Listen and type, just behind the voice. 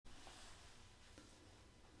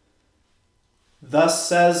Thus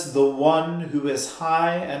says the one who is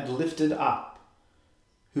high and lifted up,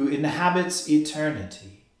 who inhabits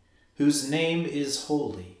eternity, whose name is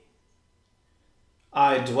holy.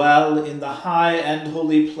 I dwell in the high and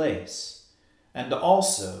holy place, and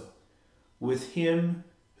also with him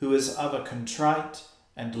who is of a contrite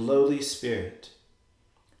and lowly spirit,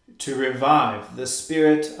 to revive the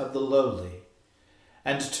spirit of the lowly,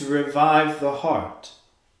 and to revive the heart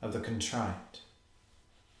of the contrite.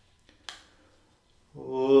 O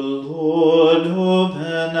Lord,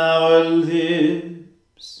 open our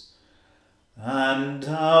lips, and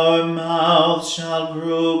our mouth shall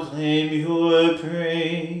proclaim your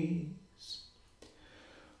praise.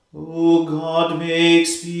 O God, make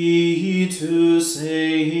speed to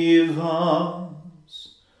save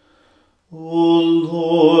us. O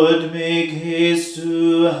Lord, make haste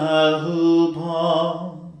to help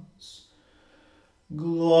us.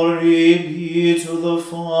 Glory be to the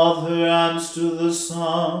Father, and to the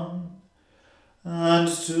Son, and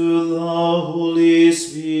to the Holy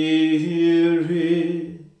Spirit,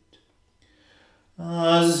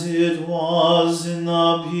 as it was in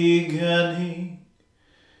the beginning,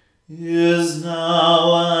 is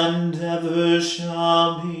now, and ever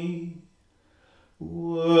shall be,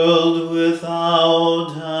 world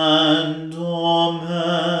without end.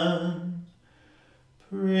 Amen.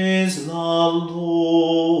 Praise the Lord.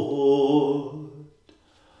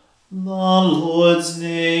 The Lord's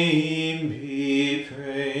name be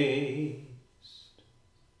praised.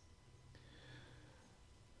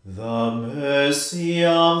 The mercy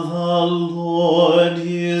of the Lord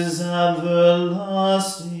is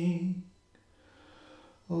everlasting.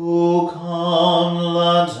 O come,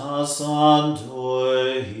 let us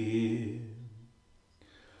adore him.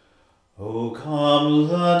 O come,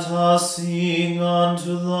 let us sing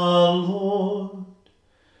unto the Lord.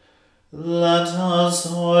 Let us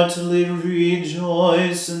heartily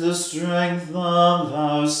rejoice in the strength of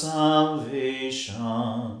our salvation.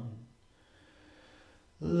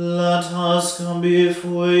 Let us come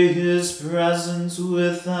before his presence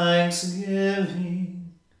with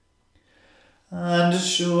thanksgiving, and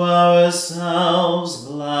show ourselves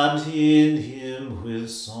glad in him with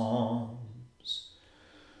psalms.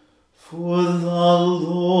 For the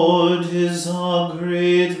Lord is a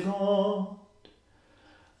great God,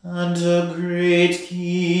 and a great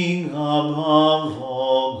King above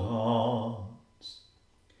all gods.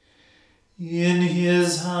 In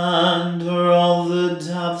his hand are all the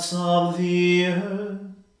depths of the earth,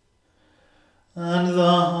 and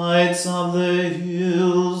the heights of the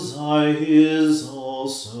hills are his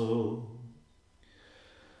also.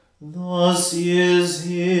 The sea is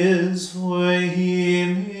his, for he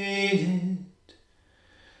made it,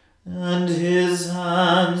 and his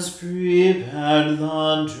hands prepared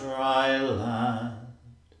the dry land.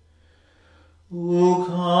 O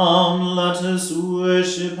come, let us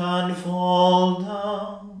worship and fall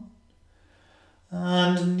down,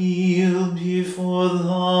 and kneel before the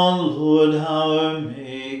Lord our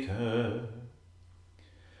Maker.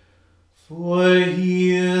 For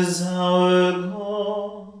he is our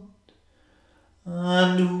God,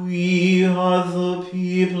 and we are the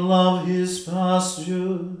people of his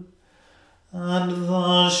pasture, and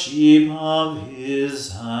the sheep of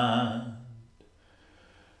his hand.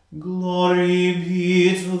 Glory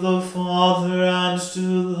be to the Father, and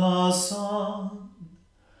to the Son,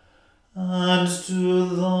 and to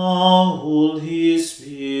the Holy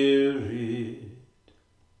Spirit,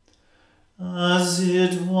 as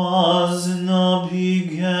it was in the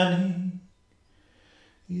beginning,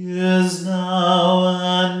 is now,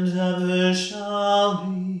 and ever shall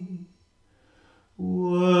be,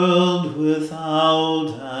 world without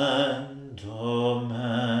end.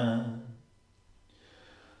 Amen.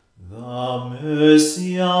 The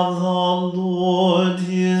mercy of the Lord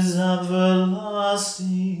is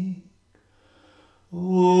everlasting.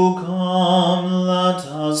 O come, let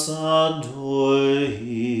us adore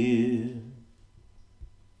him.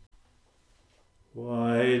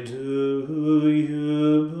 Why do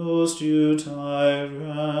you boast, you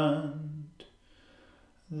tyrant,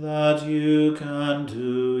 that you can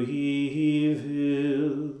do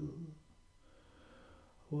evil,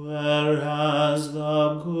 whereas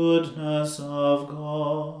the goodness of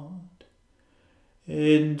God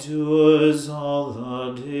endures all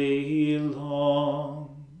the day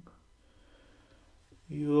long?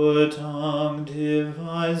 Your tongue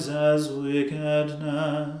devises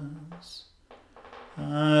wickedness,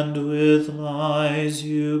 and with lies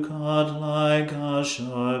you cut like a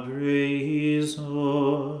sharp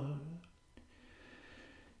razor.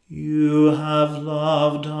 You have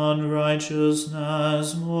loved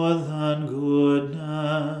unrighteousness more than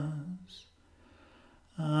goodness,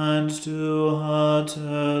 and to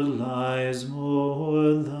utter lies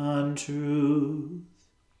more than truth.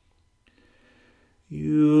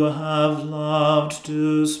 You have loved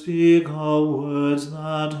to speak all words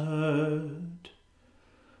that hurt.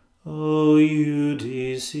 O you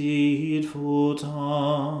deceitful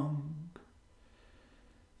tongue!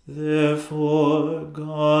 Therefore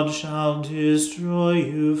God shall destroy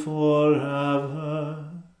you forever.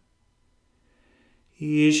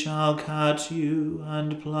 He shall catch you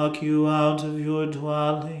and pluck you out of your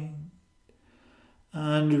dwelling,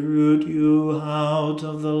 and root you out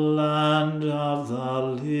of the land of the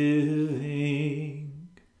living.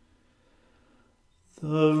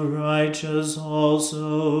 The righteous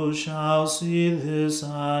also shall see this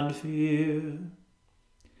and fear,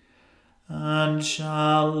 and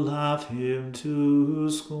shall laugh him to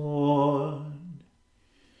scorn.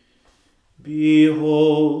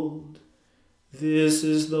 Behold, this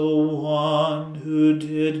is the one who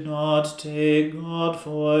did not take God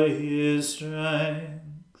for his strength,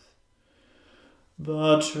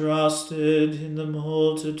 but trusted in the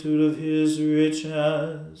multitude of his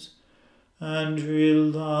riches, and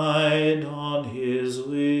relied on his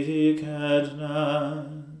wickedness.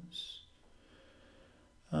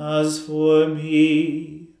 As for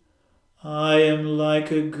me, I am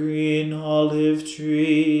like a green olive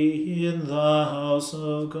tree in the house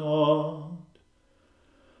of God.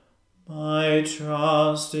 My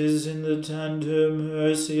trust is in the tender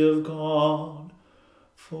mercy of God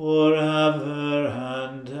forever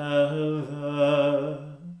and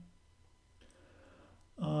ever.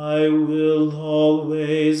 I will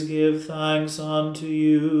always give thanks unto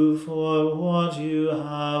you for what you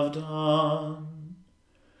have done,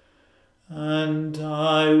 and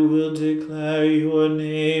I will declare your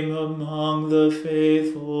name among the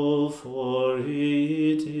faithful, for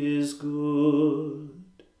it is good.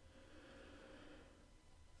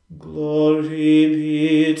 Glory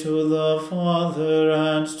be to the Father,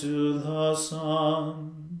 and to the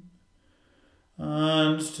Son,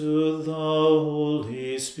 and to the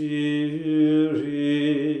Holy Spirit,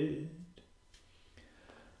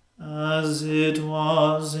 as it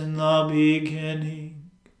was in the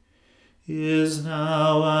beginning, is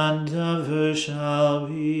now, and ever shall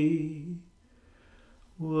be,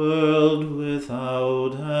 world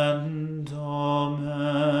without end.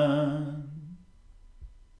 Amen.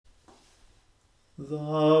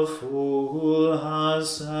 The fool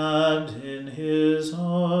has said in his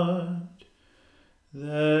heart,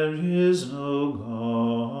 there is no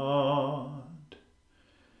God.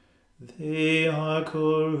 They are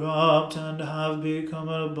corrupt and have become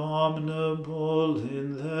abominable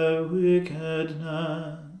in their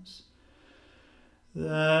wickedness.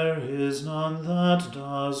 There is none that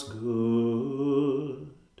does good.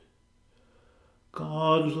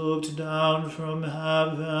 God looked down from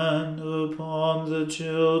heaven upon the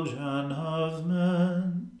children of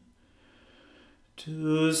men,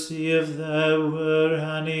 to see if there were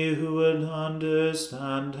any who would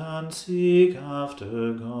understand and seek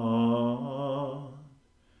after God.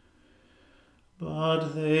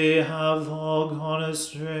 But they have all gone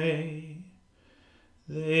astray.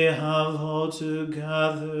 They have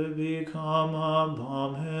altogether become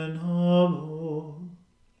abominable.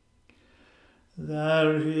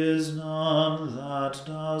 There is none that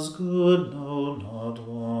does good, no, not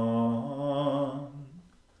one.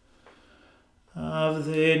 Have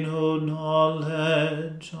they no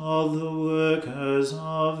knowledge, all the workers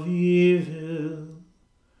of evil,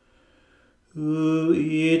 who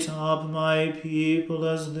eat up my people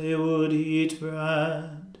as they would eat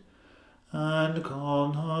bread, and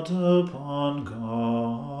call not upon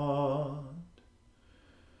God?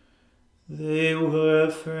 They were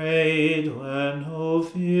afraid where no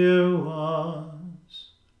fear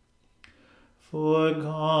was, for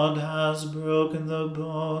God has broken the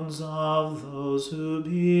bones of those who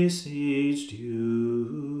besieged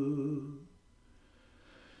you.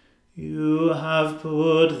 You have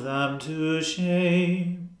put them to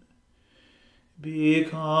shame,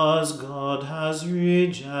 because God has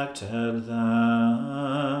rejected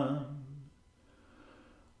them.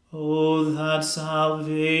 O that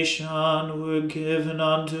salvation were given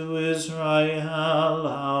unto Israel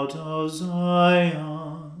out of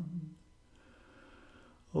Zion!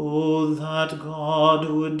 O that God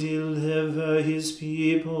would deliver his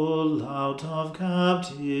people out of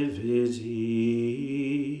captivity!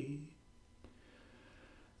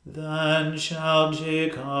 Then shall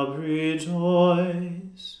Jacob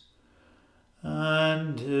rejoice,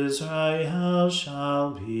 and Israel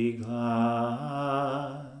shall be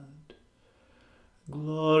glad.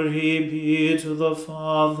 Glory be to the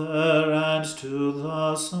Father, and to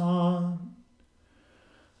the Son,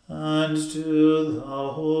 and to the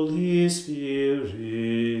Holy Spirit,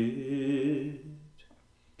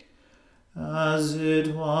 as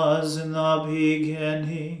it was in the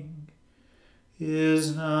beginning,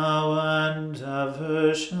 is now, and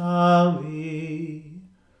ever shall be,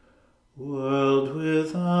 world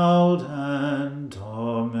without end.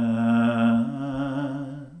 Amen.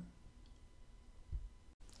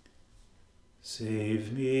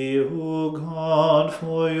 Save me, O God,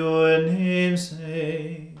 for your name's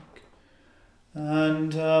sake,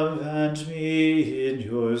 and avenge me in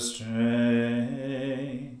your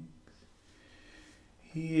strength.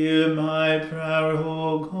 Hear my prayer,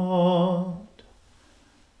 O God,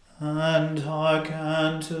 and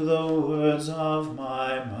hearken to the words of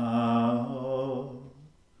my mouth.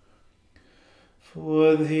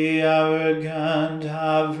 For the arrogant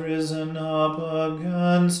have risen up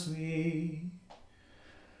against me,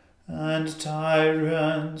 and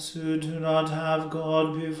tyrants who do not have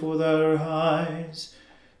God before their eyes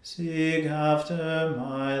seek after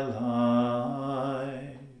my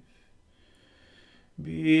life.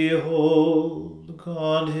 Behold,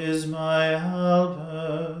 God is my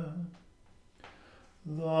helper.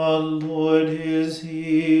 The Lord is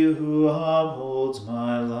he who upholds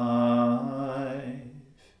my life.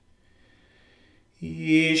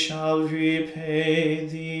 He shall repay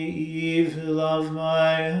the evil of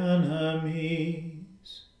my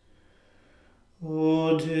enemies.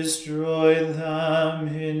 O destroy them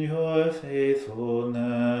in your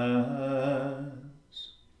faithfulness.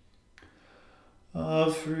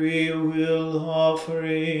 A free will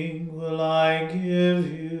offering will I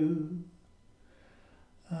give you,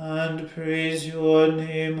 and praise your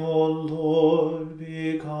name, O Lord,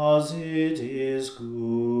 because it is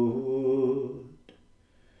good.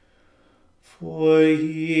 For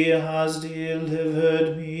he has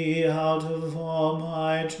delivered me out of all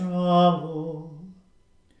my trouble,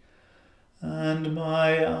 and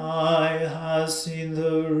my eye has seen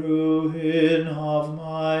the ruin of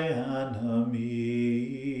my enemies.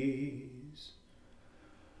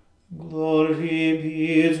 Glory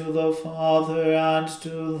be to the Father, and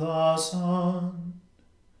to the Son,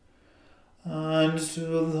 and to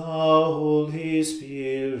the Holy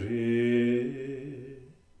Spirit,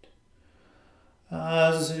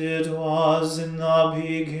 as it was in the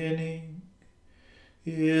beginning,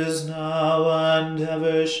 is now, and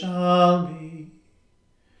ever shall be,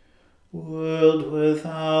 world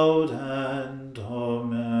without end.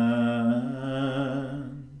 Amen.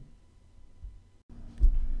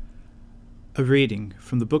 A reading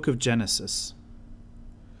from the book of Genesis.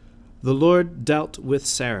 The Lord dealt with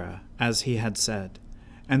Sarah as he had said,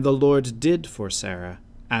 and the Lord did for Sarah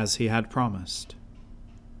as he had promised.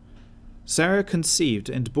 Sarah conceived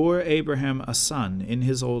and bore Abraham a son in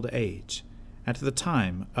his old age, at the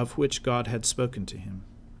time of which God had spoken to him.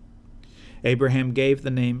 Abraham gave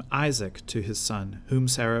the name Isaac to his son, whom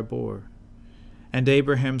Sarah bore. And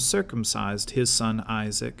Abraham circumcised his son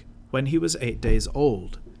Isaac when he was 8 days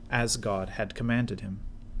old, as God had commanded him.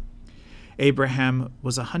 Abraham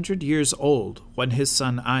was 100 years old when his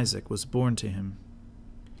son Isaac was born to him.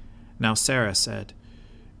 Now Sarah said,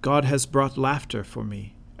 God has brought laughter for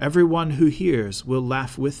me. Everyone who hears will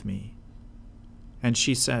laugh with me. And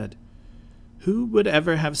she said, Who would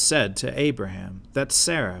ever have said to Abraham that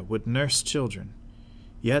Sarah would nurse children?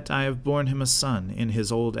 Yet I have borne him a son in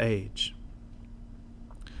his old age.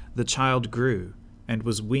 The child grew and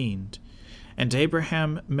was weaned, and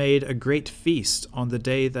Abraham made a great feast on the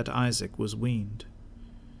day that Isaac was weaned.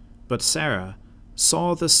 But Sarah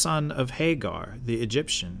saw the son of Hagar the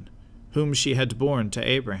Egyptian, whom she had borne to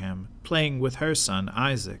Abraham, playing with her son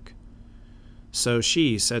Isaac. So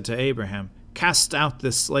she said to Abraham, Cast out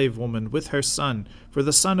this slave woman with her son, for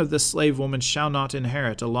the son of this slave woman shall not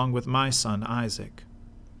inherit along with my son Isaac.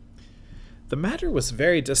 The matter was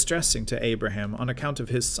very distressing to Abraham on account of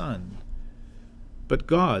his son. But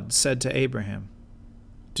God said to Abraham,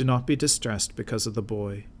 Do not be distressed because of the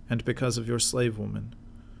boy, and because of your slave woman.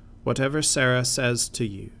 Whatever Sarah says to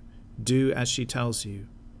you, do as she tells you.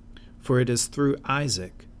 For it is through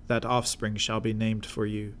Isaac that offspring shall be named for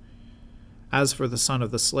you. As for the son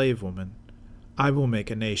of the slave woman, I will make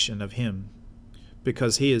a nation of him,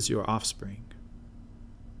 because he is your offspring.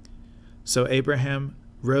 So Abraham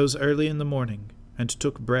rose early in the morning, and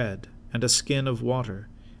took bread and a skin of water,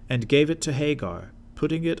 and gave it to Hagar,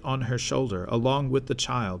 putting it on her shoulder along with the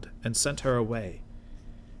child, and sent her away.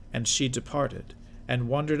 And she departed, and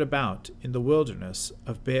wandered about in the wilderness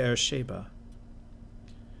of Beersheba.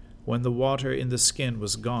 When the water in the skin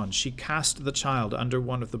was gone, she cast the child under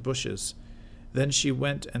one of the bushes. Then she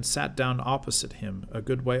went and sat down opposite him a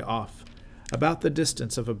good way off, about the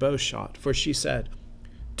distance of a bow shot, for she said,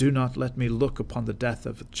 do not let me look upon the death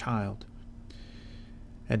of a child."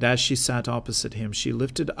 And as she sat opposite him, she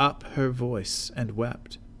lifted up her voice and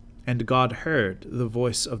wept. And God heard the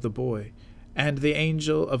voice of the boy. And the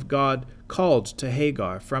angel of God called to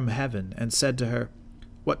Hagar from heaven and said to her,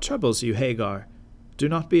 "What troubles you, Hagar? Do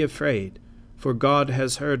not be afraid, for God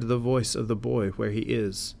has heard the voice of the boy where he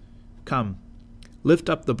is. Come, lift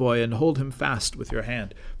up the boy and hold him fast with your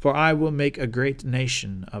hand, for I will make a great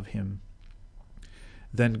nation of him."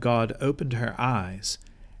 Then God opened her eyes,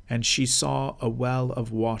 and she saw a well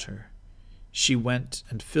of water. She went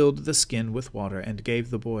and filled the skin with water and gave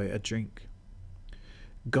the boy a drink.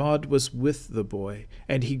 God was with the boy,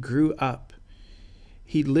 and he grew up.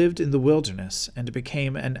 He lived in the wilderness and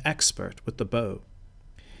became an expert with the bow.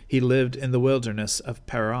 He lived in the wilderness of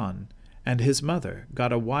Paran, and his mother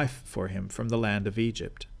got a wife for him from the land of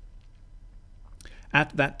Egypt.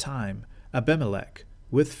 At that time, Abimelech,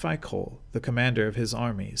 with Phicol, the commander of his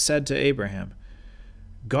army, said to Abraham,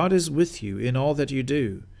 "God is with you in all that you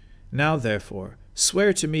do. Now, therefore,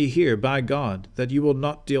 swear to me here by God that you will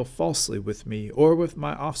not deal falsely with me, or with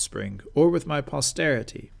my offspring, or with my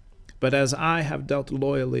posterity, but as I have dealt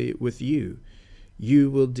loyally with you,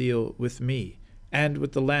 you will deal with me, and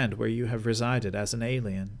with the land where you have resided as an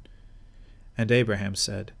alien." And Abraham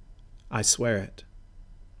said, "I swear it."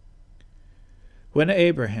 When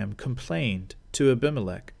Abraham complained to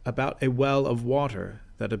Abimelech about a well of water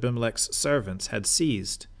that Abimelech's servants had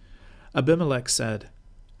seized, Abimelech said,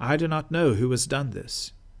 "I do not know who has done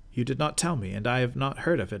this. You did not tell me, and I have not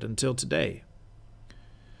heard of it until today."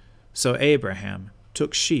 So Abraham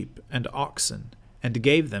took sheep and oxen and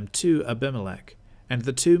gave them to Abimelech, and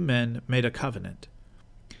the two men made a covenant.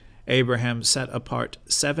 Abraham set apart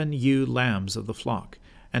 7 ewe lambs of the flock,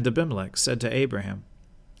 and Abimelech said to Abraham,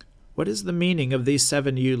 "What is the meaning of these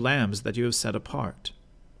 7 ewe lambs that you have set apart?"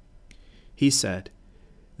 He said,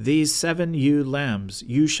 "These 7 ewe lambs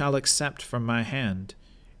you shall accept from my hand,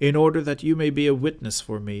 in order that you may be a witness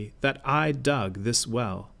for me that I dug this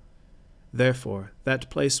well." Therefore that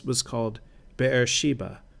place was called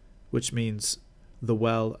Beersheba, which means the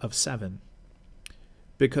well of 7,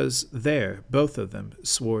 because there both of them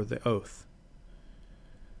swore the oath.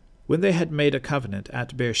 When they had made a covenant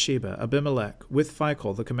at Beersheba, Abimelech, with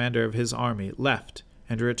Phicol the commander of his army, left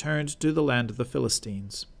and returned to the land of the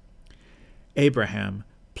Philistines. Abraham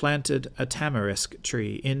planted a tamarisk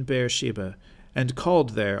tree in Beersheba, and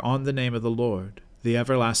called there on the name of the Lord, the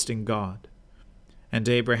everlasting God. And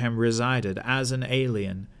Abraham resided as an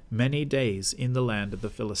alien many days in the land of the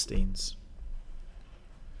Philistines.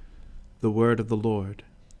 The word of the Lord.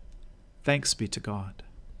 Thanks be to God.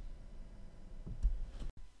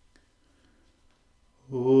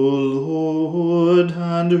 O Lord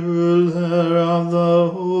and ruler of the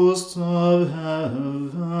hosts of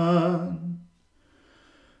heaven,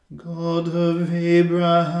 God of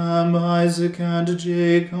Abraham, Isaac, and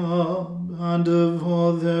Jacob, and of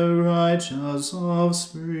all their righteous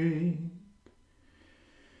offspring,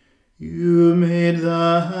 you made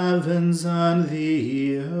the heavens and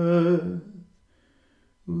the earth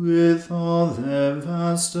with all their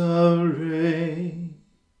vast array.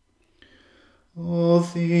 All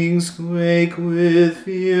things quake with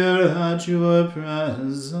fear at your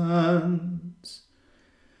presence.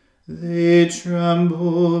 They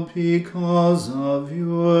tremble because of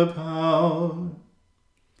your power.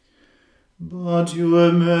 But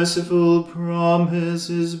your merciful promise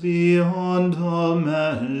is beyond all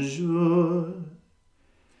measure.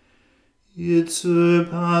 It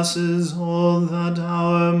surpasses all that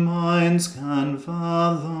our minds can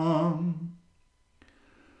fathom.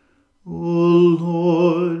 O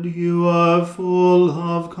Lord, you are full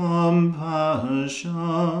of compassion,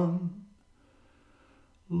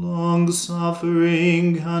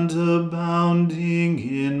 long-suffering and abounding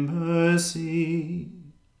in mercy.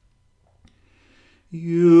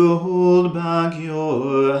 You hold back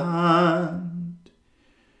your hand.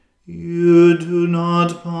 You do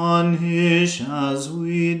not punish as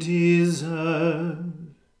we deserve.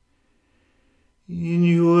 In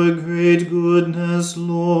your great goodness,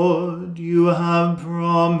 Lord, you have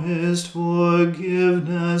promised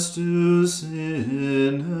forgiveness to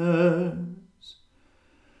sinners,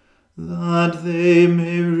 that they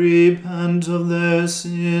may repent of their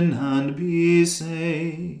sin and be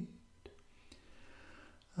saved.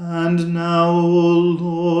 And now, O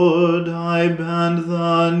Lord, I bend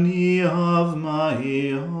the knee of my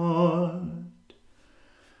heart,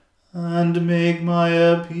 and make my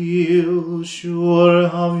appeal sure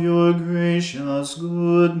of your gracious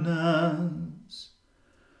goodness.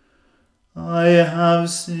 I have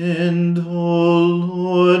sinned, O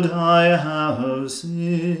Lord, I have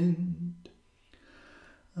sinned,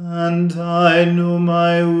 and I know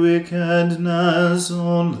my wickedness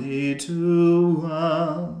only too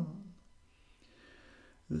well.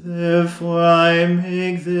 Therefore I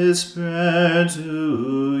make this prayer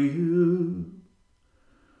to you.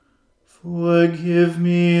 Forgive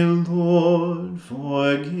me, Lord,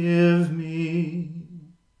 forgive me.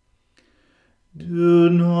 Do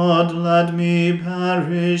not let me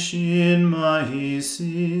perish in my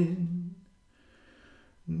sin,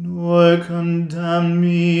 nor condemn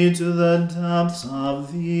me to the depths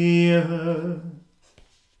of the earth.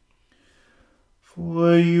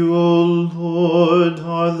 For you, O Lord,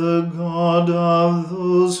 are the God of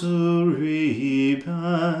those who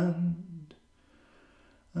repent,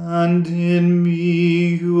 and in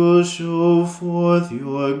me you will show forth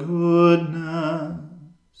your goodness.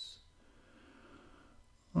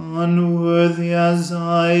 Unworthy as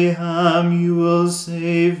I am, you will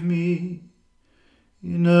save me,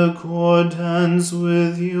 in accordance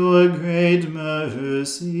with your great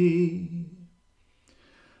mercy.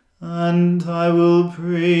 And I will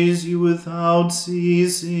praise you without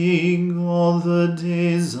ceasing all the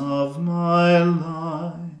days of my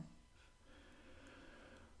life.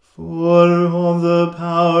 For all the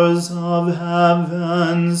powers of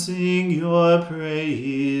heaven sing your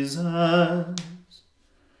praises,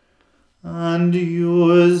 and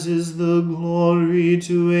yours is the glory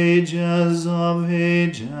to ages of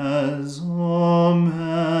ages.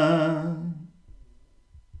 Amen.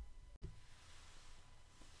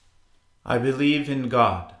 I believe in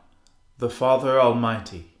God, the Father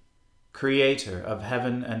Almighty, creator of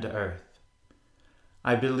heaven and earth.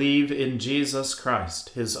 I believe in Jesus Christ,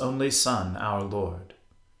 his only Son, our Lord.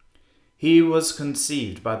 He was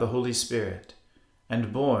conceived by the Holy Spirit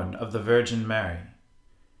and born of the Virgin Mary.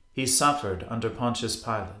 He suffered under Pontius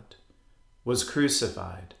Pilate, was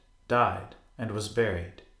crucified, died, and was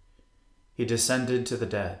buried. He descended to the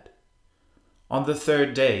dead. On the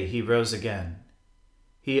third day he rose again.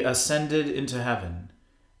 He ascended into heaven,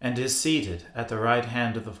 and is seated at the right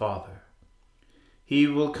hand of the Father. He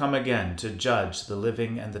will come again to judge the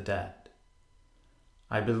living and the dead.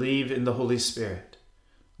 I believe in the Holy Spirit,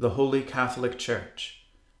 the Holy Catholic Church,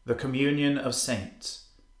 the communion of saints,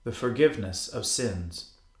 the forgiveness of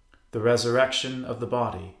sins, the resurrection of the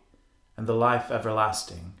body, and the life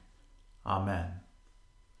everlasting. Amen.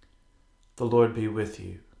 The Lord be with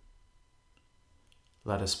you.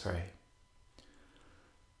 Let us pray.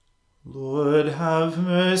 Lord, have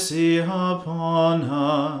mercy upon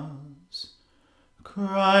us.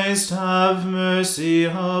 Christ, have mercy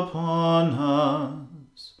upon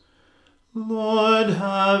us. Lord,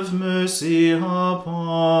 have mercy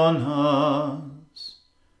upon us.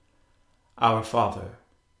 Our Father,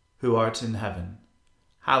 who art in heaven,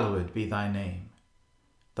 hallowed be thy name.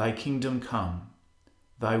 Thy kingdom come,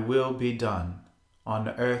 thy will be done, on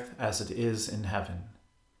earth as it is in heaven.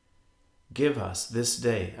 Give us this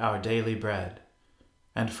day our daily bread,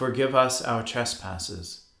 and forgive us our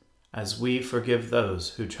trespasses, as we forgive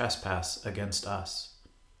those who trespass against us.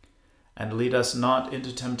 And lead us not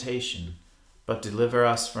into temptation, but deliver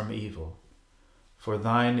us from evil. For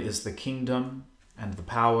thine is the kingdom, and the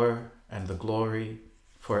power, and the glory,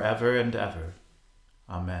 forever and ever.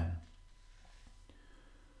 Amen.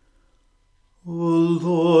 O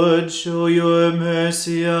Lord, show your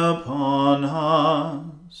mercy upon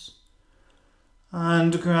us,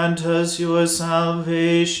 and grant us your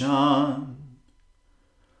salvation.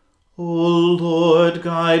 O Lord,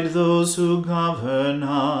 guide those who govern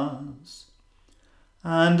us,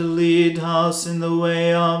 and lead us in the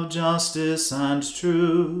way of justice and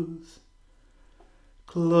truth.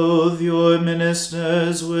 Clothe your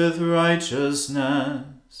ministers with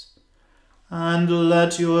righteousness, and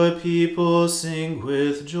let your people sing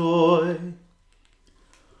with joy.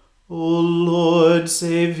 O Lord,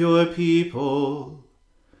 save your people,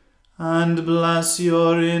 and bless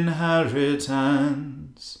your inheritance.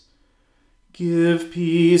 Give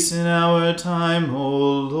peace in our time,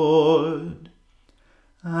 O Lord,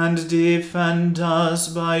 and defend us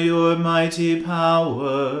by your mighty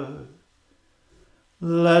power.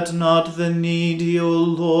 Let not the needy, O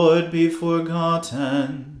Lord, be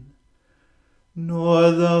forgotten,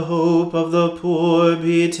 nor the hope of the poor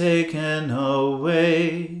be taken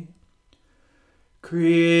away.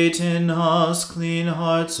 Create in us clean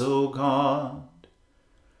hearts, O God,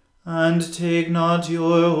 and take not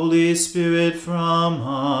your Holy Spirit from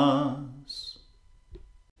us.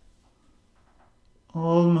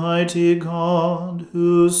 Almighty God,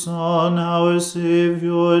 whose Son, our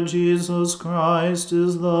Saviour Jesus Christ,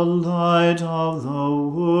 is the light of the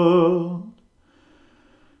world,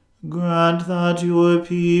 Grant that your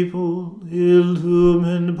people,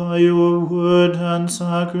 illumined by your word and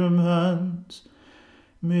sacraments,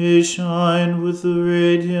 may shine with the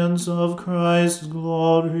radiance of Christ's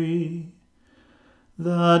glory,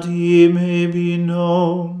 that he may be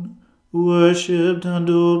known, worshipped, and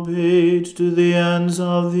obeyed to the ends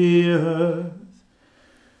of the earth.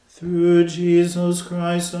 Through Jesus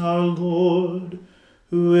Christ our Lord,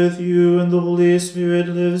 who with you and the Holy Spirit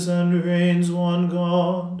lives and reigns one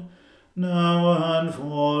God, now and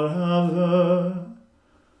forever.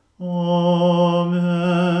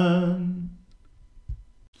 Amen.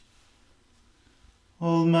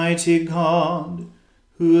 Almighty God,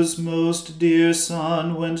 whose most dear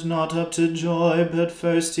Son went not up to joy, but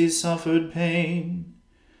first he suffered pain,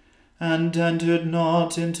 and entered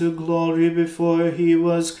not into glory before he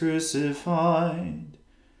was crucified,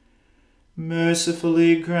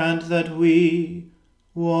 mercifully grant that we,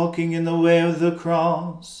 walking in the way of the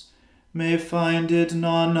cross, may find it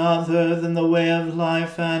none other than the way of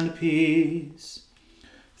life and peace.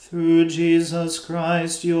 Through Jesus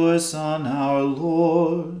Christ, your Son, our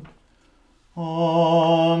Lord.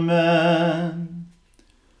 Amen.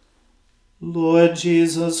 Lord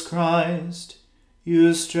Jesus Christ,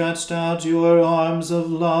 you stretched out your arms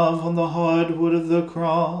of love on the hard wood of the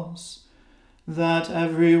cross, that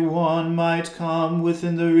every one might come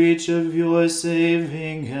within the reach of your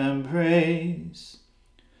saving embrace.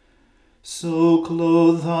 So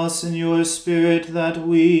clothe us in your Spirit that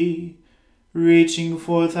we, reaching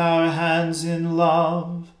forth our hands in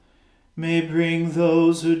love, may bring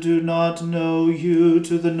those who do not know you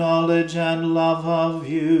to the knowledge and love of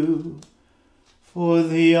you, for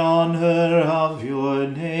the honor of your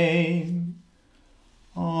name.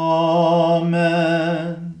 Amen.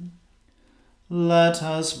 Let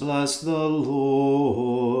us bless the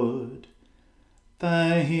Lord.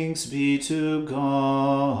 Thanks be to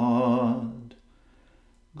God.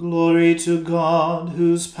 Glory to God,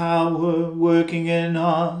 whose power, working in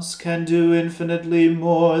us, can do infinitely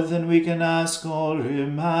more than we can ask or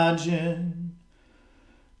imagine.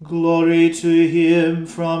 Glory to him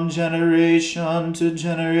from generation to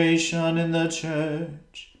generation in the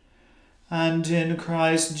Church, and in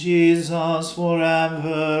Christ Jesus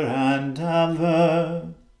forever and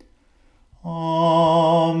ever. Amen.